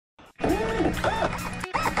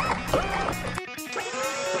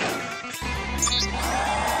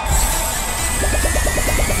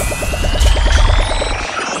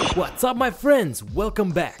What's up, my friends?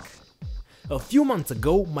 Welcome back! A few months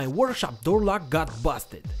ago, my workshop door lock got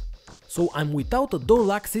busted. So I'm without a door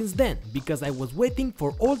lock since then, because I was waiting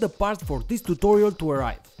for all the parts for this tutorial to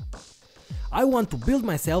arrive. I want to build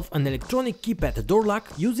myself an electronic keypad door lock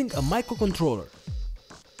using a microcontroller.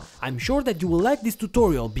 I'm sure that you will like this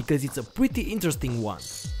tutorial because it's a pretty interesting one.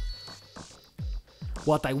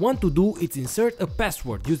 What I want to do is insert a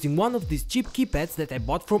password using one of these cheap keypads that I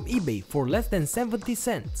bought from eBay for less than 70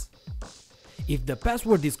 cents. If the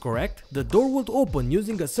password is correct, the door would open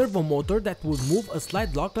using a servo motor that would move a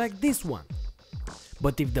slide lock like this one.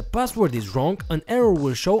 But if the password is wrong, an error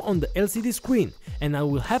will show on the LCD screen and I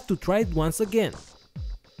will have to try it once again.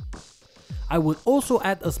 I will also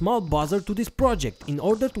add a small buzzer to this project in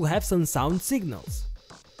order to have some sound signals.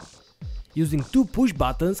 Using two push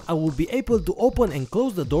buttons, I will be able to open and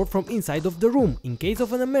close the door from inside of the room in case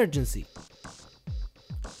of an emergency.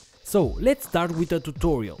 So let's start with the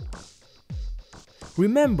tutorial.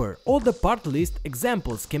 Remember, all the part list,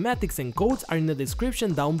 examples, schematics and codes are in the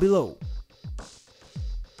description down below.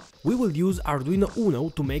 We will use Arduino Uno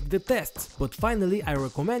to make the tests, but finally I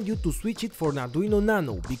recommend you to switch it for an Arduino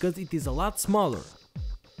Nano because it is a lot smaller.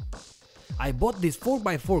 I bought this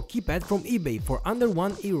 4x4 keypad from eBay for under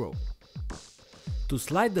 €1. To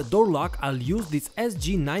slide the door lock, I'll use this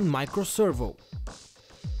SG9 micro servo.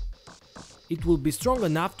 It will be strong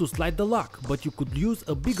enough to slide the lock, but you could use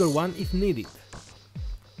a bigger one if needed.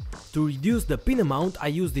 To reduce the pin amount, I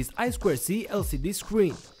use this I2C LCD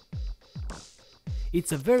screen.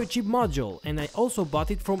 It's a very cheap module and I also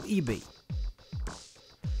bought it from eBay.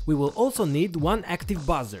 We will also need one active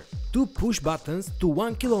buzzer, two push buttons, two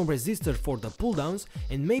 1 kilo ohm resistor for the pull downs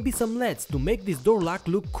and maybe some LEDs to make this door lock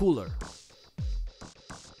look cooler.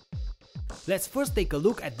 Let's first take a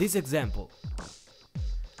look at this example.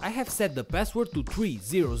 I have set the password to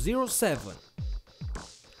 3007.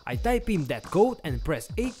 I type in that code and press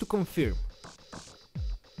A to confirm.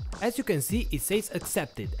 As you can see, it says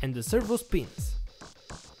accepted and the servo spins.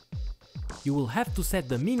 You will have to set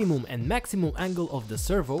the minimum and maximum angle of the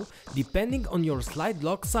servo depending on your slide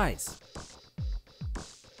lock size.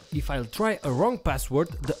 If I'll try a wrong password,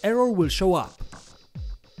 the error will show up.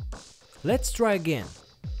 Let's try again.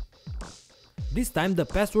 This time the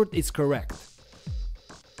password is correct.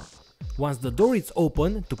 Once the door is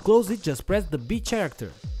open, to close it just press the B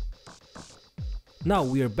character. Now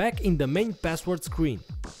we are back in the main password screen.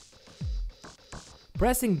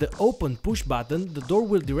 Pressing the open push button, the door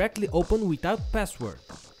will directly open without password.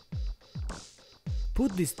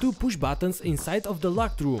 Put these two push buttons inside of the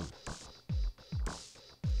locked room.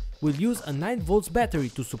 We'll use a 9V battery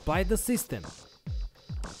to supply the system.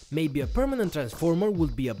 Maybe a permanent transformer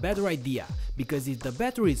would be a better idea, because if the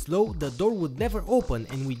battery is low, the door would never open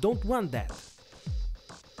and we don't want that.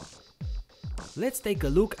 Let's take a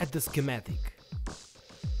look at the schematic.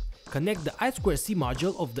 Connect the I2C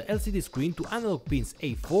module of the LCD screen to analog pins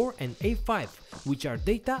A4 and A5, which are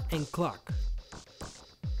data and clock.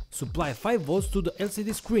 Supply 5V to the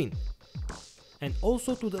LCD screen and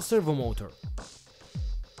also to the servo motor.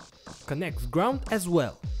 Connect ground as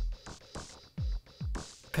well.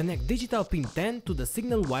 Connect digital pin 10 to the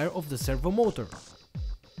signal wire of the servo motor.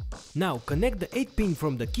 Now connect the 8 pin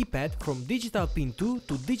from the keypad from digital pin 2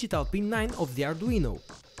 to digital pin 9 of the Arduino.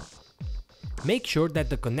 Make sure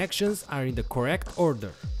that the connections are in the correct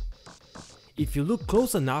order. If you look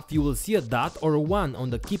close enough, you will see a dot or a 1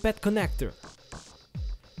 on the keypad connector.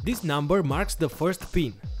 This number marks the first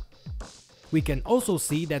pin. We can also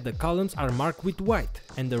see that the columns are marked with white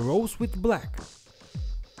and the rows with black.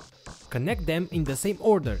 Connect them in the same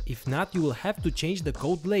order, if not you will have to change the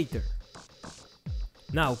code later.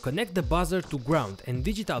 Now connect the buzzer to ground and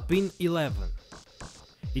digital pin 11.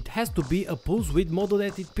 It has to be a pulse width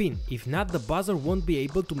modulated pin, if not the buzzer won't be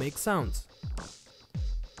able to make sounds.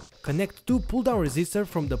 Connect two pull down resistors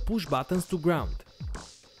from the push buttons to ground.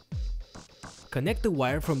 Connect the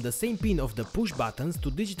wire from the same pin of the push buttons to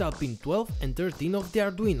digital pin 12 and 13 of the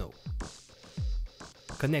Arduino.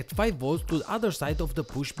 Connect 5V to the other side of the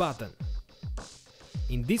push button.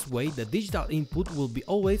 In this way, the digital input will be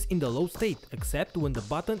always in the low state, except when the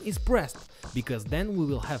button is pressed, because then we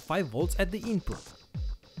will have 5V at the input.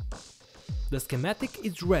 The schematic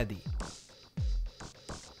is ready.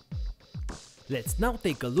 Let's now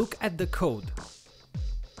take a look at the code.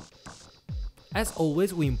 As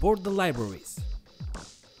always, we import the libraries.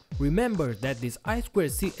 Remember that this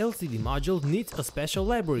I2C LCD module needs a special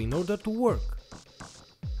library in order to work.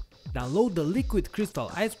 Download the Liquid Crystal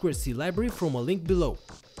I2C library from a link below.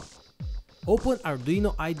 Open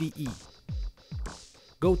Arduino IDE.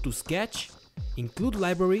 Go to Sketch, Include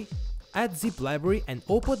Library, Add Zip Library and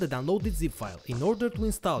open the downloaded zip file in order to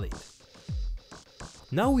install it.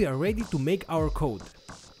 Now we are ready to make our code.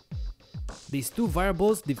 These two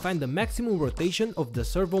variables define the maximum rotation of the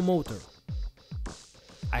servo motor.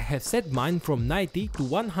 I have set mine from 90 to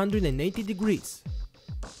 180 degrees.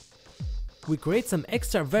 We create some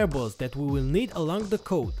extra variables that we will need along the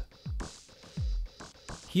code.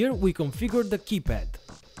 Here we configure the keypad.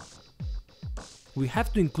 We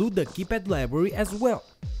have to include the keypad library as well.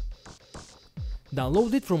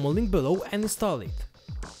 Download it from a link below and install it.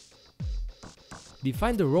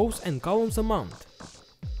 Define the rows and columns amount.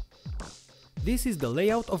 This is the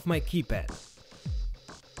layout of my keypad.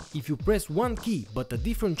 If you press one key but a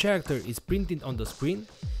different character is printed on the screen,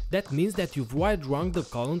 that means that you've wired wrong the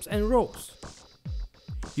columns and rows.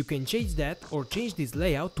 You can change that or change this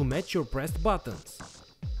layout to match your pressed buttons.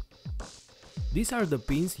 These are the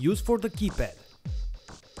pins used for the keypad.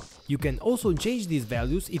 You can also change these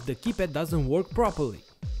values if the keypad doesn't work properly.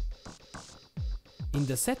 In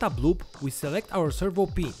the setup loop, we select our servo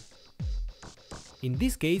pin. In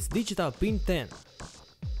this case, digital pin 10.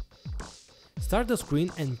 Start the screen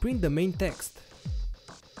and print the main text.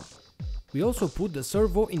 We also put the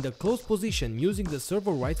servo in the closed position using the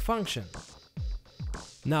servo write function.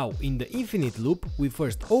 Now, in the infinite loop, we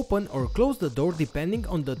first open or close the door depending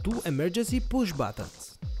on the two emergency push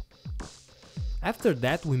buttons. After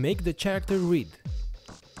that, we make the character read.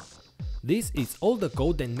 This is all the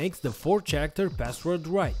code that makes the 4-character password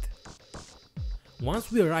right.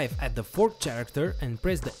 Once we arrive at the 4th character and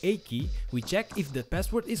press the A key, we check if the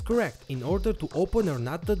password is correct in order to open or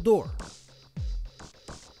not the door.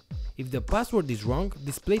 If the password is wrong,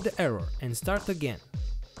 display the error and start again.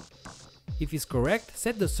 If it's correct,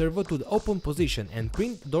 set the servo to the open position and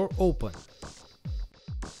print door open.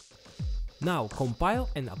 Now compile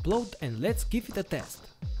and upload and let's give it a test.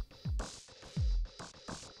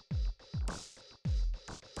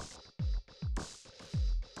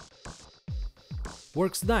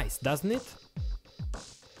 Works nice, doesn't it?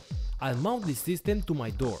 I'll mount this system to my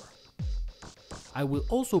door. I will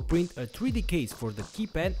also print a 3D case for the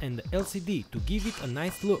keypad and the LCD to give it a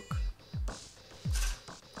nice look.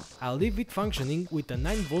 I'll leave it functioning with a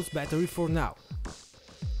 9V battery for now.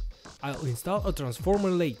 I'll install a transformer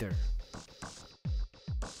later.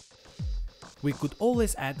 We could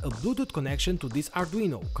always add a Bluetooth connection to this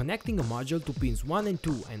Arduino, connecting a module to pins 1 and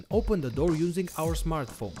 2 and open the door using our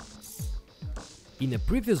smartphone. In a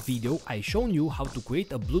previous video, I shown you how to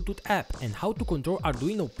create a Bluetooth app and how to control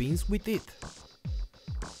Arduino pins with it.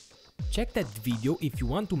 Check that video if you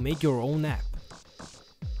want to make your own app.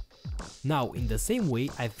 Now, in the same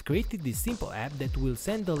way, I've created this simple app that will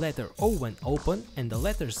send the letter O when open and the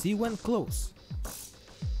letter C when close.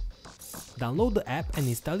 Download the app and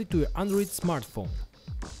install it to your Android smartphone.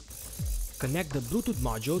 Connect the Bluetooth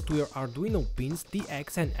module to your Arduino pins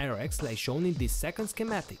TX and RX like shown in this second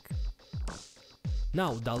schematic.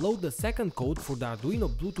 Now download the second code for the Arduino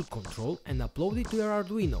Bluetooth control and upload it to your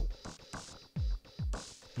Arduino.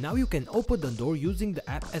 Now you can open the door using the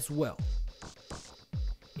app as well.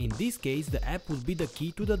 In this case, the app will be the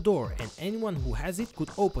key to the door and anyone who has it could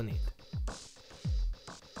open it.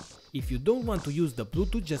 If you don't want to use the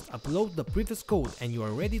Bluetooth, just upload the previous code and you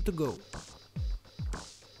are ready to go.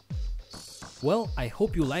 Well, I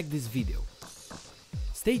hope you liked this video.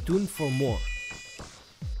 Stay tuned for more.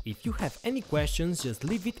 If you have any questions, just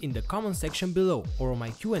leave it in the comment section below or on my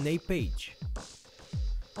Q&A page.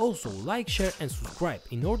 Also, like, share and subscribe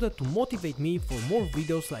in order to motivate me for more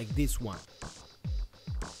videos like this one.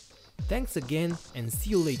 Thanks again and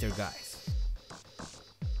see you later, guys.